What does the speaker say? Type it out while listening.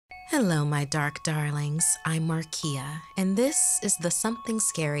Hello, my dark darlings. I'm Markeia, and this is the Something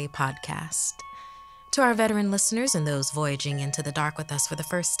Scary podcast. To our veteran listeners and those voyaging into the dark with us for the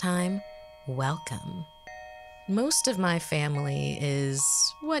first time, welcome. Most of my family is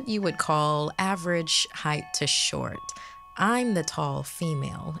what you would call average height to short. I'm the tall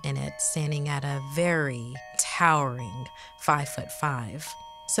female in it, standing at a very towering 5'5".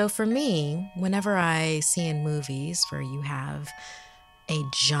 So for me, whenever I see in movies where you have a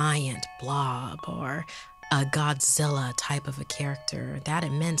giant blob or a Godzilla type of a character, that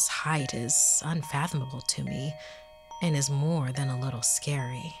immense height is unfathomable to me and is more than a little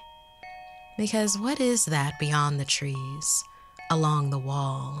scary. Because what is that beyond the trees, along the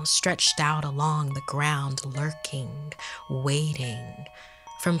wall, stretched out along the ground, lurking, waiting?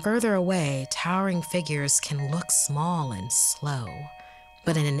 From further away, towering figures can look small and slow,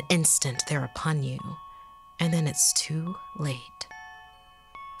 but in an instant they're upon you, and then it's too late.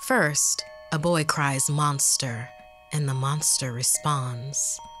 First, a boy cries "monster," and the monster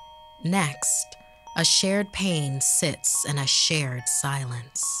responds. Next, a shared pain sits in a shared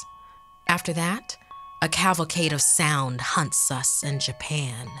silence. After that, a cavalcade of sound hunts us in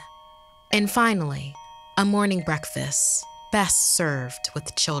Japan. And finally, a morning breakfast, best served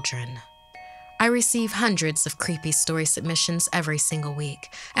with children. I receive hundreds of creepy story submissions every single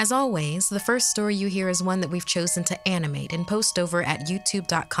week. As always, the first story you hear is one that we've chosen to animate and post over at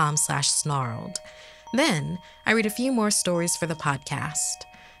youtube.com/snarled. Then, I read a few more stories for the podcast.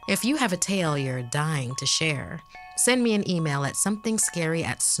 If you have a tale you're dying to share, send me an email at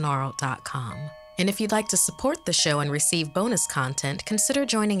somethingscary@snarled.com. And if you'd like to support the show and receive bonus content, consider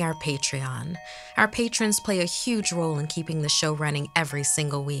joining our Patreon. Our patrons play a huge role in keeping the show running every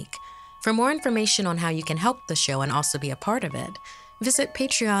single week. For more information on how you can help the show and also be a part of it, visit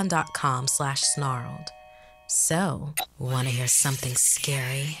patreon.com/snarled. So, want to hear something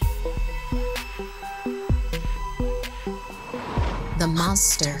scary? The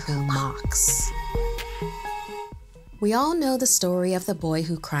Monster Who Mocks. We all know the story of the boy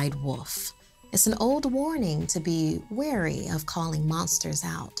who cried wolf. It's an old warning to be wary of calling monsters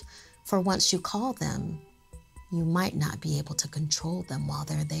out, for once you call them, you might not be able to control them while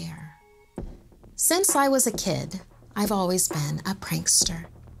they're there. Since I was a kid, I've always been a prankster.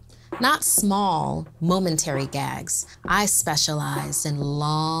 Not small, momentary gags. I specialized in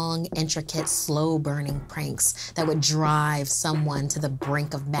long, intricate, slow-burning pranks that would drive someone to the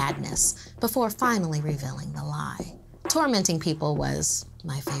brink of madness before finally revealing the lie. Tormenting people was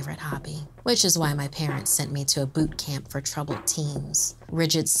my favorite hobby, which is why my parents sent me to a boot camp for troubled teens.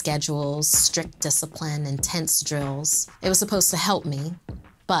 Rigid schedules, strict discipline, intense drills. It was supposed to help me,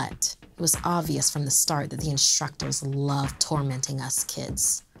 but it was obvious from the start that the instructors loved tormenting us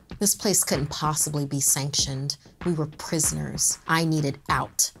kids. This place couldn't possibly be sanctioned. We were prisoners. I needed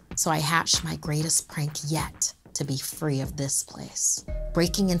out, so I hatched my greatest prank yet to be free of this place.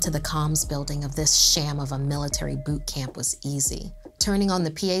 Breaking into the comms building of this sham of a military boot camp was easy. Turning on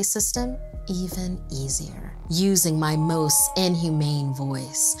the PA system, even easier. Using my most inhumane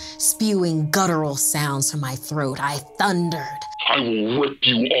voice, spewing guttural sounds from my throat, I thundered, "I will rip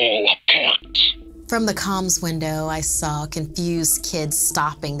you all apart." From the comms window, I saw confused kids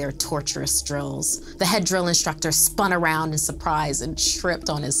stopping their torturous drills. The head drill instructor spun around in surprise and tripped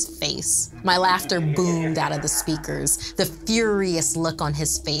on his face. My laughter boomed out of the speakers. The furious look on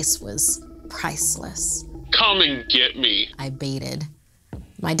his face was priceless. "Come and get me," I baited.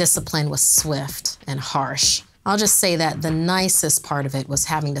 My discipline was swift and harsh. I'll just say that the nicest part of it was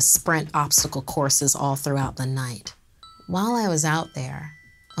having to sprint obstacle courses all throughout the night. While I was out there,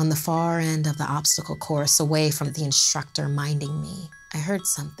 on the far end of the obstacle course, away from the instructor minding me, I heard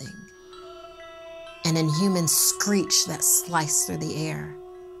something. An inhuman screech that sliced through the air.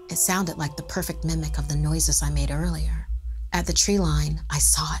 It sounded like the perfect mimic of the noises I made earlier. At the tree line, I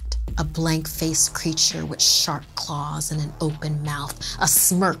saw it. A blank-faced creature with sharp claws and an open mouth, a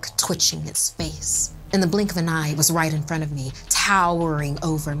smirk twitching its face. In the blink of an eye, it was right in front of me, towering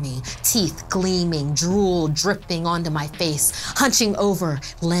over me, teeth gleaming, drool dripping onto my face, hunching over,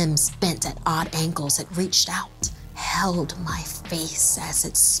 limbs bent at odd angles. It reached out, held my face as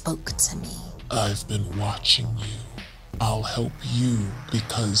it spoke to me. "I've been watching you. I'll help you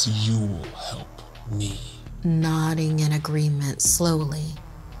because you will help me." Nodding in agreement slowly.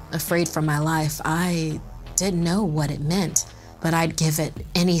 Afraid for my life, I didn't know what it meant, but I'd give it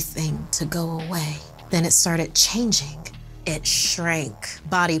anything to go away. Then it started changing. It shrank,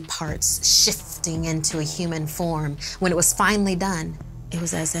 body parts shifting into a human form. When it was finally done, it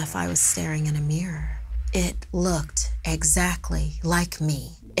was as if I was staring in a mirror. It looked exactly like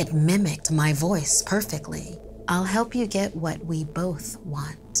me. It mimicked my voice perfectly. "I'll help you get what we both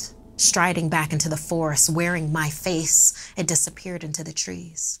want." Striding back into the forest, wearing my face, it disappeared into the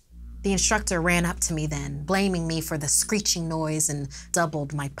trees. The instructor ran up to me then, blaming me for the screeching noise, and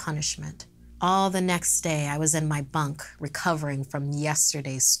doubled my punishment. All the next day, I was in my bunk, recovering from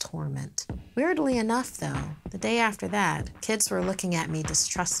yesterday's torment. Weirdly enough, though, the day after that, kids were looking at me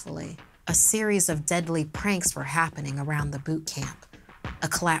distrustfully. A series of deadly pranks were happening around the boot camp. A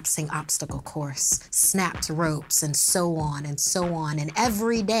collapsing obstacle course, snapped ropes, and so on and so on. And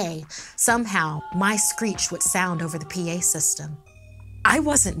every day, somehow, my screech would sound over the PA system. I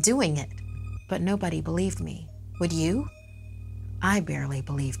wasn't doing it, but nobody believed me. Would you? I barely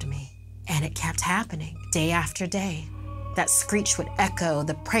believed me. And it kept happening, day after day. That screech would echo,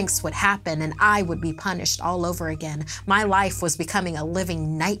 the pranks would happen, and I would be punished all over again. My life was becoming a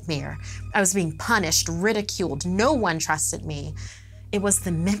living nightmare. I was being punished, ridiculed. No one trusted me. It was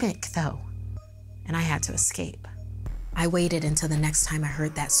the mimic, though, and I had to escape. I waited until the next time I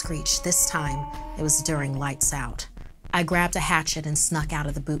heard that screech. This time, it was during lights out. I grabbed a hatchet and snuck out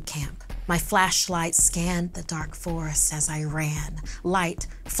of the boot camp. My flashlight scanned the dark forest as I ran, light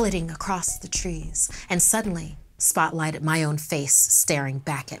flitting across the trees, and suddenly spotlighted my own face staring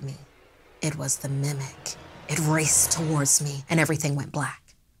back at me. It was the mimic. It raced towards me, and everything went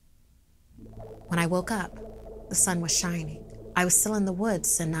black. When I woke up, the sun was shining. I was still in the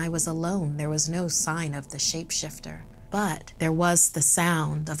woods, and I was alone. There was no sign of the shapeshifter. But there was the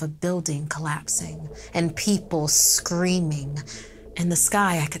sound of a building collapsing and people screaming. In the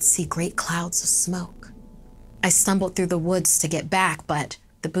sky, I could see great clouds of smoke. I stumbled through the woods to get back, but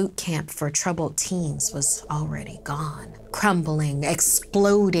the boot camp for troubled teens was already gone. Crumbling,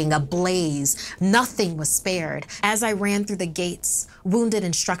 exploding, ablaze. Nothing was spared. As I ran through the gates, wounded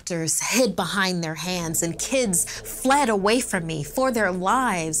instructors hid behind their hands, and kids fled away from me for their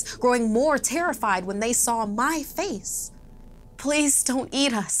lives, growing more terrified when they saw my face. "Please don't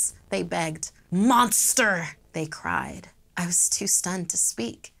eat us," they begged. "Monster," they cried. I was too stunned to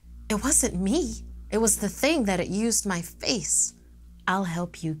speak. It wasn't me. It was the thing that had used my face. "I'll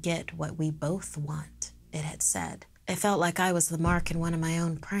help you get what we both want," it had said. It felt like I was the mark in one of my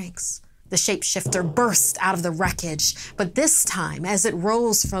own pranks. The shapeshifter burst out of the wreckage, but this time, as it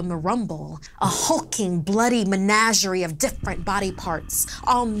rose from the rumble, a hulking, bloody menagerie of different body parts,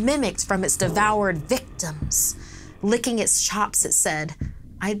 all mimicked from its devoured victims. Licking its chops, it said,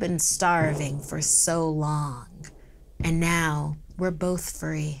 "I'd been starving for so long, and now we're both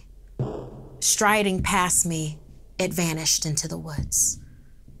free." Striding past me, it vanished into the woods,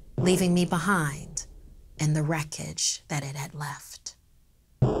 leaving me behind in the wreckage that it had left.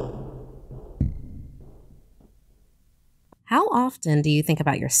 How often do you think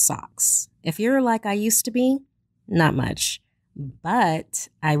about your socks? If you're like I used to be, not much. But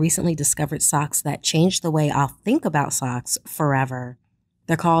I recently discovered socks that changed the way I'll think about socks forever.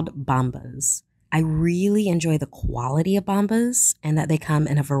 They're called Bombas. I really enjoy the quality of Bombas and that they come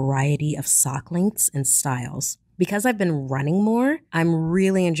in a variety of sock lengths and styles. Because I've been running more, I'm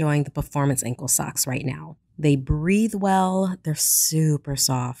really enjoying the performance ankle socks right now. They breathe well, they're super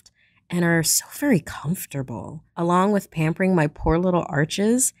soft, and are so very comfortable. Along with pampering my poor little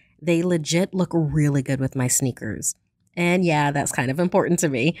arches, they legit look really good with my sneakers. And yeah, that's kind of important to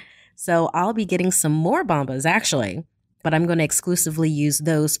me. So I'll be getting some more Bombas actually, but I'm going to exclusively use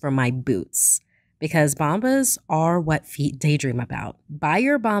those for my boots because Bombas are what feet daydream about. Buy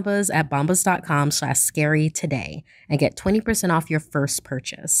your Bombas at bombas.com/scary today and get 20% off your first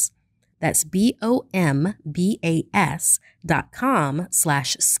purchase. That's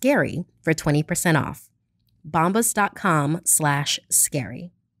bombas.com/scary for 20% off.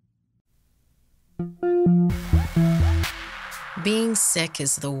 bombas.com/scary. Being sick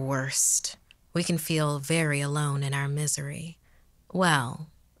is the worst. We can feel very alone in our misery.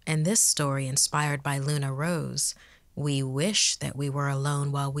 Well, in this story inspired by Luna Rose, we wish that we were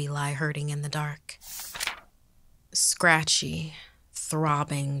alone while we lie hurting in the dark. Scratchy,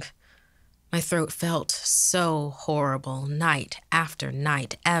 throbbing. My throat felt so horrible night after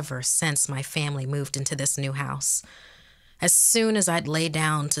night ever since my family moved into this new house. As soon as I'd lay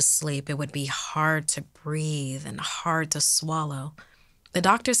down to sleep, it would be hard to breathe and hard to swallow. The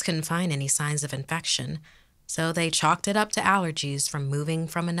doctors couldn't find any signs of infection, so they chalked it up to allergies from moving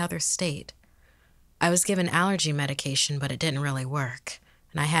from another state. I was given allergy medication, but it didn't really work,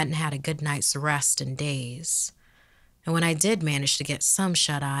 and I hadn't had a good night's rest in days. And when I did manage to get some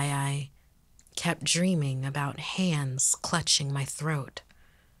shut-eye, I kept dreaming about hands clutching my throat.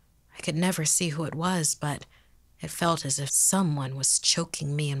 I could never see who it was, but it felt as if someone was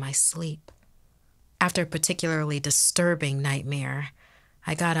choking me in my sleep. After a particularly disturbing nightmare,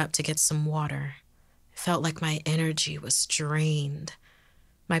 I got up to get some water. It felt like my energy was drained.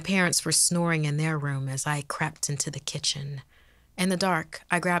 My parents were snoring in their room as I crept into the kitchen. In the dark,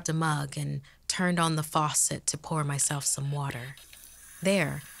 I grabbed a mug and turned on the faucet to pour myself some water.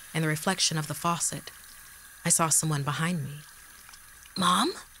 There, in the reflection of the faucet, I saw someone behind me.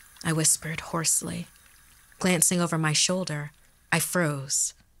 "Mom?" I whispered hoarsely. Glancing over my shoulder, I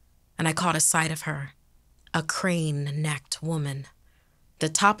froze, and I caught a sight of her, a crane-necked woman. The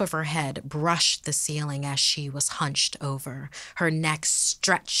top of her head brushed the ceiling as she was hunched over, her neck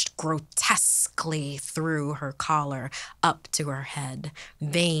stretched grotesquely through her collar up to her head,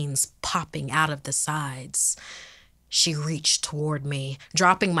 veins popping out of the sides. She reached toward me.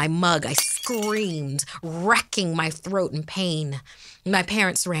 Dropping my mug, I screamed, wrecking my throat in pain. My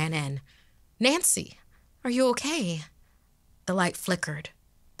parents ran in. "Nancy, are you okay?" The light flickered.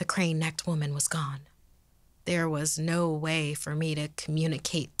 The crane-necked woman was gone. There was no way for me to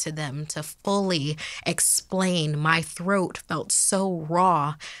communicate to them, to fully explain. My throat felt so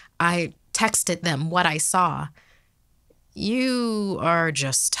raw. I texted them what I saw. "You are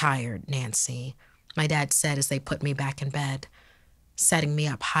just tired, Nancy," my dad said as they put me back in bed, setting me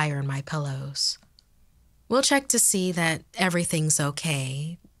up higher in my pillows. "We'll check to see that everything's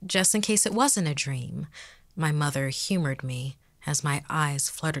okay, just in case it wasn't a dream," my mother humored me as my eyes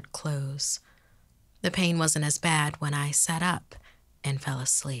fluttered close. The pain wasn't as bad when I sat up and fell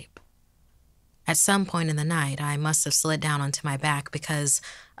asleep. At some point in the night, I must have slid down onto my back because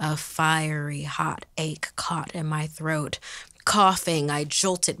a fiery hot ache caught in my throat. Coughing, I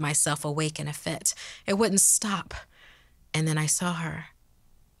jolted myself awake in a fit. It wouldn't stop. And then I saw her.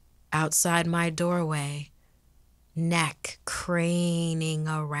 Outside my doorway, neck craning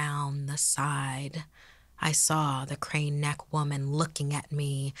around the side. I saw the crane neck woman looking at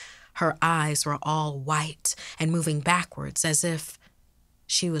me. Her eyes were all white and moving backwards as if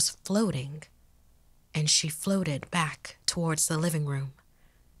she was floating. And she floated back towards the living room.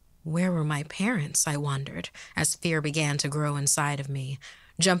 Where were my parents, I wondered, as fear began to grow inside of me.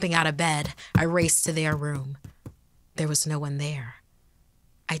 Jumping out of bed, I raced to their room. There was no one there.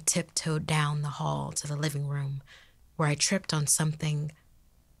 I tiptoed down the hall to the living room, where I tripped on something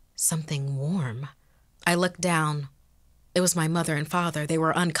warm. I looked down. It was my mother and father. They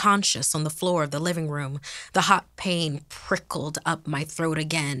were unconscious on the floor of the living room. The hot pain prickled up my throat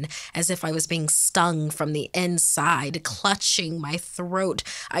again, as if I was being stung from the inside, clutching my throat.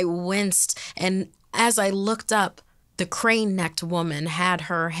 I winced, and as I looked up, the crane-necked woman had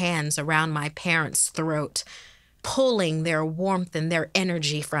her hands around my parents' throat, pulling their warmth and their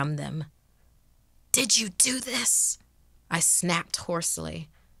energy from them. "Did you do this?" I snapped hoarsely.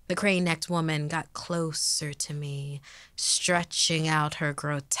 The crane-necked woman got closer to me, stretching out her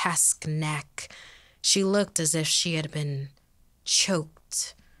grotesque neck. She looked as if she had been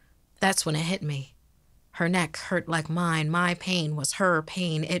choked. That's when it hit me. Her neck hurt like mine. My pain was her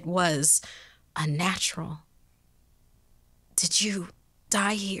pain. It was unnatural. "Did you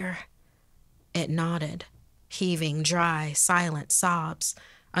die here?" It nodded, heaving dry, silent sobs.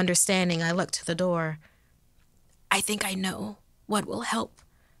 Understanding, I looked to the door. "I think I know what will help.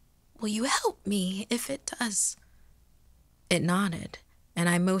 Will you help me if it does?" It nodded, and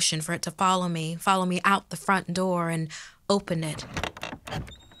I motioned for it to follow me out the front door and opened it.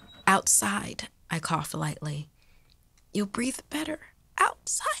 "Outside," I coughed lightly. "You'll breathe better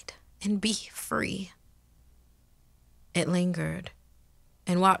outside and be free." It lingered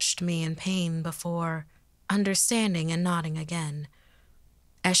and watched me in pain before understanding and nodding again.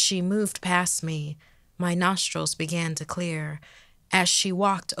 As she moved past me, my nostrils began to clear. As she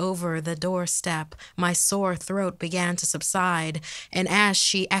walked over the doorstep, my sore throat began to subside, and as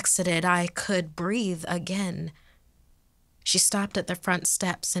she exited, I could breathe again. She stopped at the front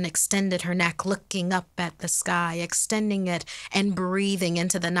steps and extended her neck, looking up at the sky, extending it and breathing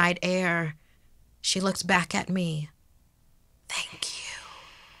into the night air. She looked back at me. "Thank you,"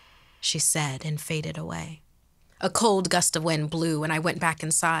 she said, and faded away. A cold gust of wind blew, and I went back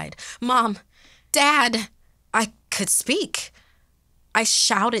inside. "Mom! Dad!" I could speak. I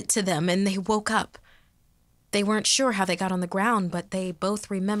shouted to them, and they woke up. They weren't sure how they got on the ground, but they both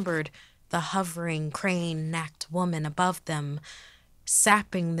remembered the hovering, crane-necked woman above them,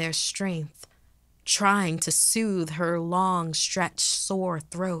 sapping their strength, trying to soothe her long-stretched, sore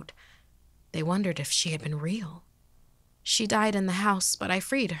throat. They wondered if she had been real. She died in the house, but I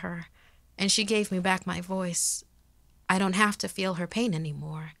freed her, and she gave me back my voice. I don't have to feel her pain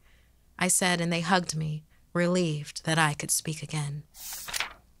anymore, I said, and they hugged me, relieved that I could speak again.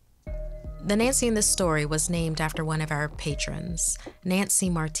 The Nancy in this story was named after one of our patrons, Nancy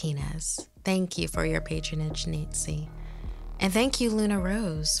Martinez. Thank you for your patronage, Nancy. And thank you, Luna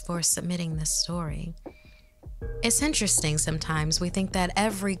Rose, for submitting this story. It's interesting sometimes we think that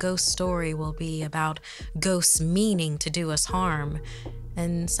every ghost story will be about ghosts meaning to do us harm,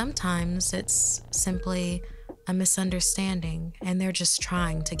 and sometimes it's simply a misunderstanding and they're just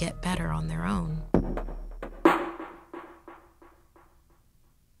trying to get better on their own.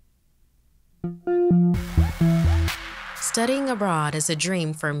 Studying abroad is a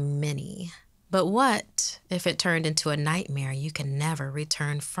dream for many, but what if it turned into a nightmare you can never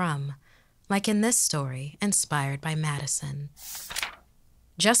return from? Like in this story, inspired by Madison.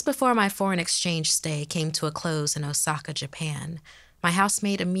 Just before my foreign exchange stay came to a close in Osaka, Japan, my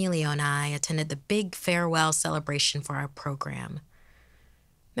housemate Emilio and I attended the big farewell celebration for our program.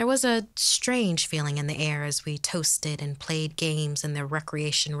 There was a strange feeling in the air as we toasted and played games in the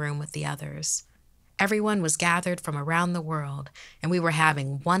recreation room with the others. Everyone was gathered from around the world, and we were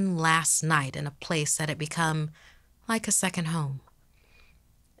having one last night in a place that had become like a second home.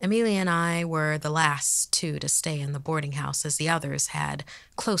 Amelia and I were the last two to stay in the boarding house as the others had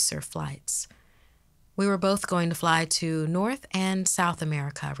closer flights. We were both going to fly to North and South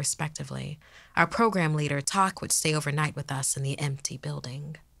America, respectively. Our program leader, Tak, would stay overnight with us in the empty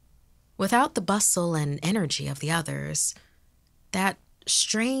building. Without the bustle and energy of the others, that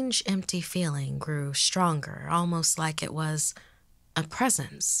strange empty feeling grew stronger, almost like it was a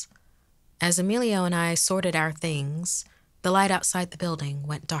presence. As Emilio and I sorted our things, the light outside the building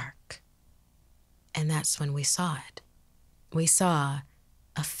went dark. And that's when we saw it. We saw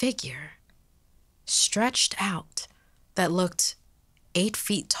a figure stretched out that looked 8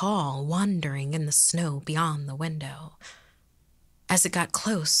 feet tall, wandering in the snow beyond the window. As it got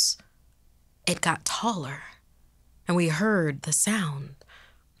close, it got taller, and we heard the sound.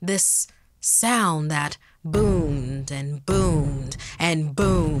 This sound that boomed and boomed and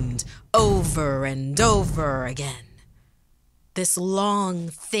boomed over and over again. This long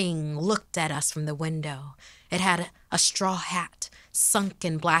thing looked at us from the window. It had a straw hat,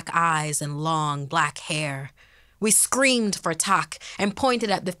 sunken black eyes, and long black hair. We screamed for Tak and pointed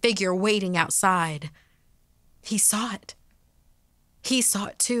at the figure waiting outside. He saw it. He saw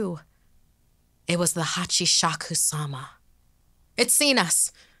it too. It was the Hachishaku-sama. It's seen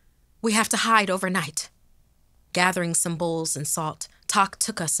us. We have to hide overnight. Gathering some bowls and salt, Tak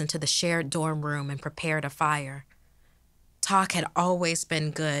took us into the shared dorm room and prepared a fire. Tak had always been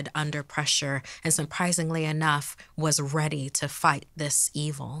good under pressure and, surprisingly enough, was ready to fight this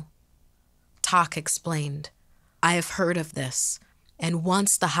evil. Tak explained, I have heard of this, and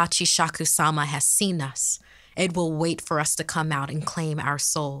once the Hachishaku-sama has seen us, it will wait for us to come out and claim our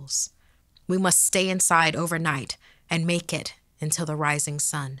souls. We must stay inside overnight and make it until the rising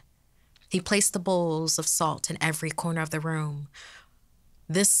sun. He placed the bowls of salt in every corner of the room.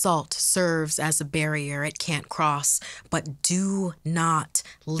 This salt serves as a barrier it can't cross, but do not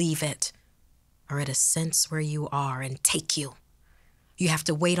leave it, or it'll sense where you are and take you. You have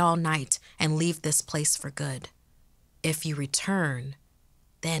to wait all night and leave this place for good. If you return,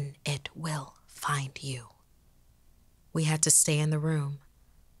 then it will find you. We had to stay in the room.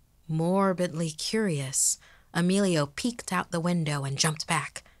 Morbidly curious, Emilio peeked out the window and jumped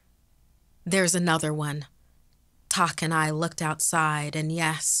back. There's another one. Tak and I looked outside, and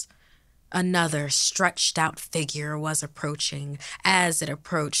yes, another stretched out figure was approaching. As it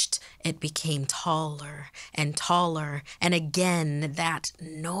approached, it became taller, and again that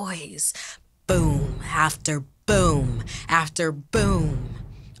noise. Boom after boom after boom,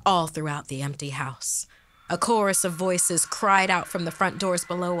 all throughout the empty house. A chorus of voices cried out from the front doors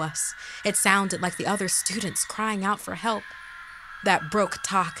below us. It sounded like the other students crying out for help. That broke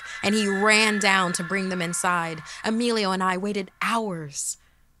Tak, and he ran down to bring them inside. Emilio and I waited hours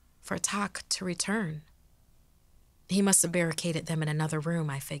for Tak to return. He must have barricaded them in another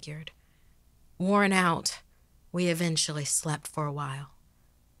room, I figured. Worn out, we eventually slept for a while.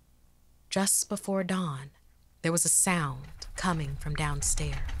 Just before dawn, there was a sound coming from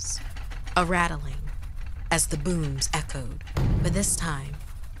downstairs, a rattling as the booms echoed, but this time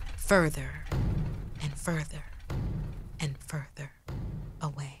further and further and further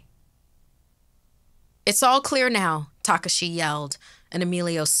away. It's all clear now, Takashi yelled, and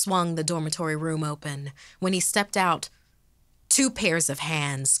Emilio swung the dormitory room open. When he stepped out, 2 pairs of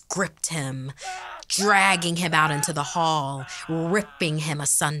hands gripped him, dragging him out into the hall, ripping him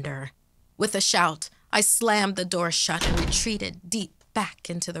asunder. With a shout, I slammed the door shut and retreated deep back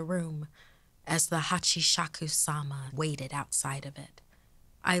into the room as the Hachishaku-sama waited outside of it.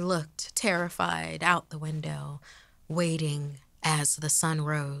 I looked, terrified, out the window, waiting as the sun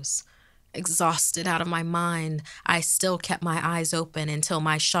rose. Exhausted out of my mind, I still kept my eyes open until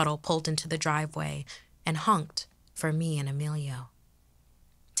my shuttle pulled into the driveway and honked for me and Emilio.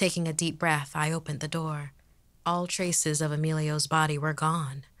 Taking a deep breath, I opened the door. All traces of Emilio's body were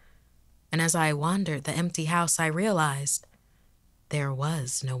gone, and as I wandered the empty house, I realized there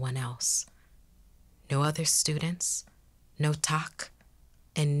was no one else. No other students, no Tak,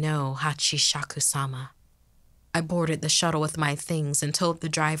 and no Hachishaku-sama. I boarded the shuttle with my things and told the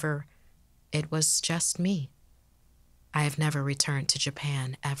driver it was just me. I have never returned to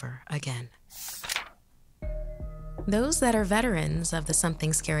Japan ever again. Those that are veterans of the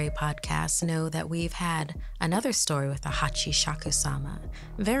Something Scary podcast know that we've had another story with a Hachishaku-sama,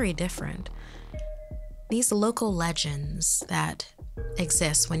 very different. These local legends that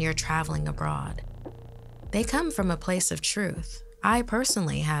exist when you're traveling abroad, they come from a place of truth. I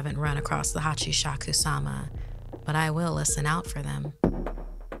personally haven't run across the Hachishaku-sama, but I will listen out for them.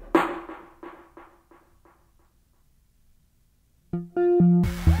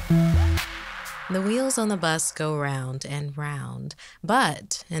 The wheels on the bus go round and round,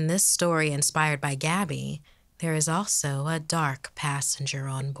 but in this story inspired by Gabby, there is also a dark passenger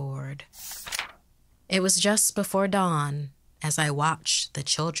on board. It was just before dawn as I watched the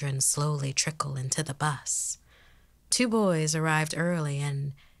children slowly trickle into the bus. 2 boys arrived early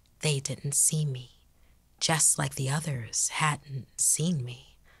and they didn't see me, just like the others hadn't seen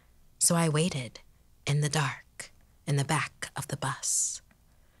me. So I waited in the dark in the back of the bus.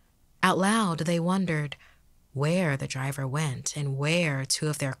 Out loud, they wondered where the driver went and where 2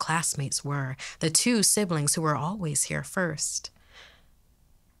 of their classmates were, the 2 siblings who were always here first.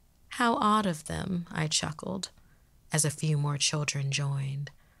 How odd of them, I chuckled, as a few more children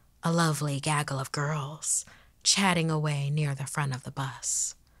joined, a lovely gaggle of girls, chatting away near the front of the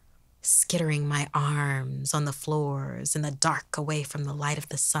bus. Skittering my arms on the floors in the dark away from the light of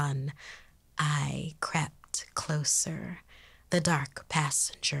the sun, I crept closer, the dark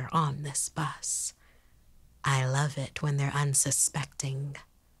passenger on this bus. I love it when they're unsuspecting.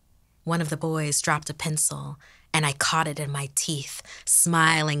 One of the boys dropped a pencil, and I caught it in my teeth,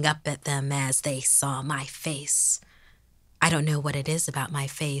 smiling up at them as they saw my face. I don't know what it is about my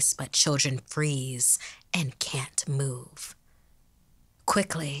face, but children freeze and can't move.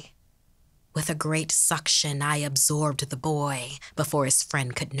 Quickly, with a great suction, I absorbed the boy before his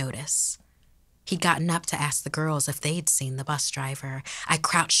friend could notice. He'd gotten up to ask the girls if they'd seen the bus driver. I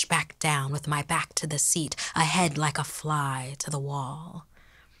crouched back down with my back to the seat, a head like a fly to the wall.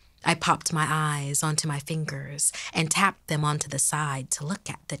 I popped my eyes onto my fingers and tapped them onto the side to look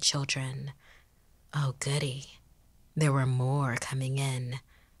at the children. Oh, goody. There were more coming in.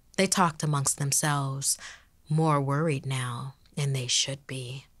 They talked amongst themselves, more worried now, and they should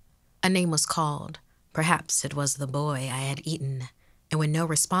be. A name was called. Perhaps it was the boy I had eaten, and when no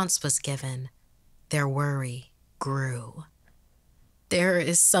response was given, their worry grew. "There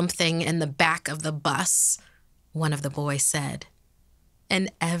is something in the back of the bus," one of the boys said. And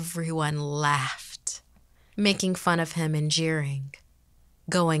everyone laughed, making fun of him and jeering,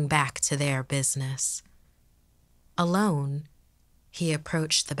 going back to their business. Alone, he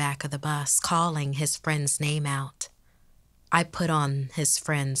approached the back of the bus, calling his friend's name out. I put on his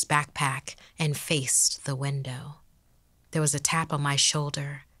friend's backpack and faced the window. There was a tap on my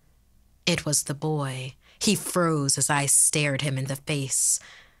shoulder. It was the boy. He froze as I stared him in the face,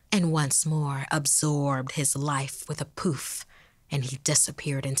 and once more absorbed his life with a poof, and he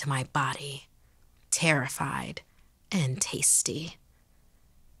disappeared into my body, terrified and tasty.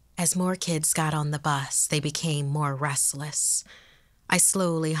 As more kids got on the bus, they became more restless. I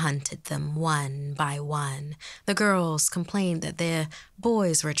slowly hunted them one by one. The girls complained that the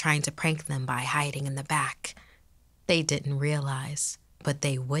boys were trying to prank them by hiding in the back. They didn't realize, but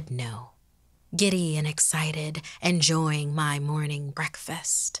they would know. Giddy and excited, enjoying my morning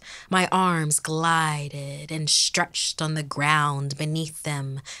breakfast. My arms glided and stretched on the ground beneath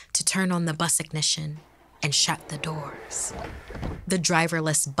them to turn on the bus ignition and shut the doors. The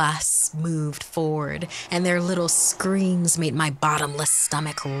driverless bus moved forward, and their little screams made my bottomless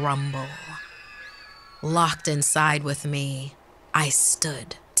stomach rumble. Locked inside with me, I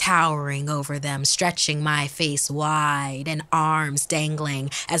stood, towering over them, stretching my face wide and arms dangling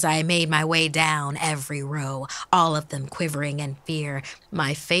as I made my way down every row, all of them quivering in fear.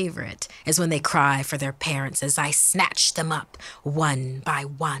 My favorite is when they cry for their parents as I snatch them up one by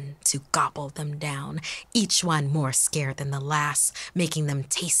one to gobble them down, each one more scared than the last, making them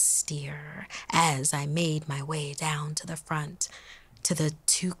tastier as I made my way down to the front, to the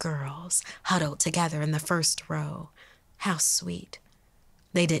 2 girls huddled together in the first row. How sweet.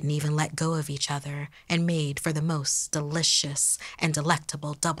 They didn't even let go of each other and made for the most delicious and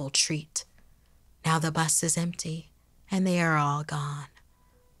delectable double treat. Now the bus is empty, and they are all gone,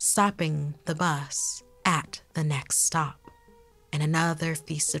 stopping the bus at the next stop. and another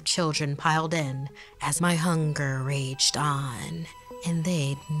feast of children piled in as my hunger raged on, and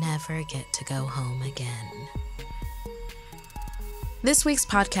they'd never get to go home again. This week's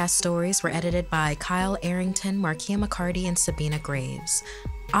podcast stories were edited by Kyle Arrington, Markeia McCarty, and Sabina Graves.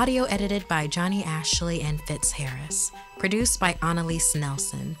 Audio edited by Johnny Ashley and Fitz Harris. Produced by Annalise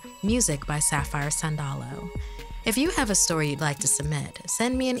Nelson. Music by Sapphire Sandalo. If you have a story you'd like to submit,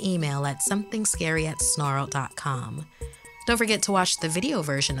 send me an email at somethingscary@snarled.com. Don't forget to watch the video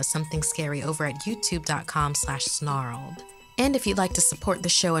version of Something Scary over at youtube.com/snarled. And if you'd like to support the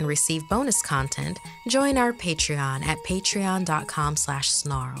show and receive bonus content, join our Patreon at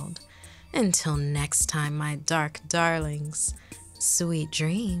patreon.com/snarled. Until next time, my dark darlings, sweet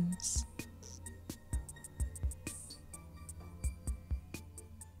dreams.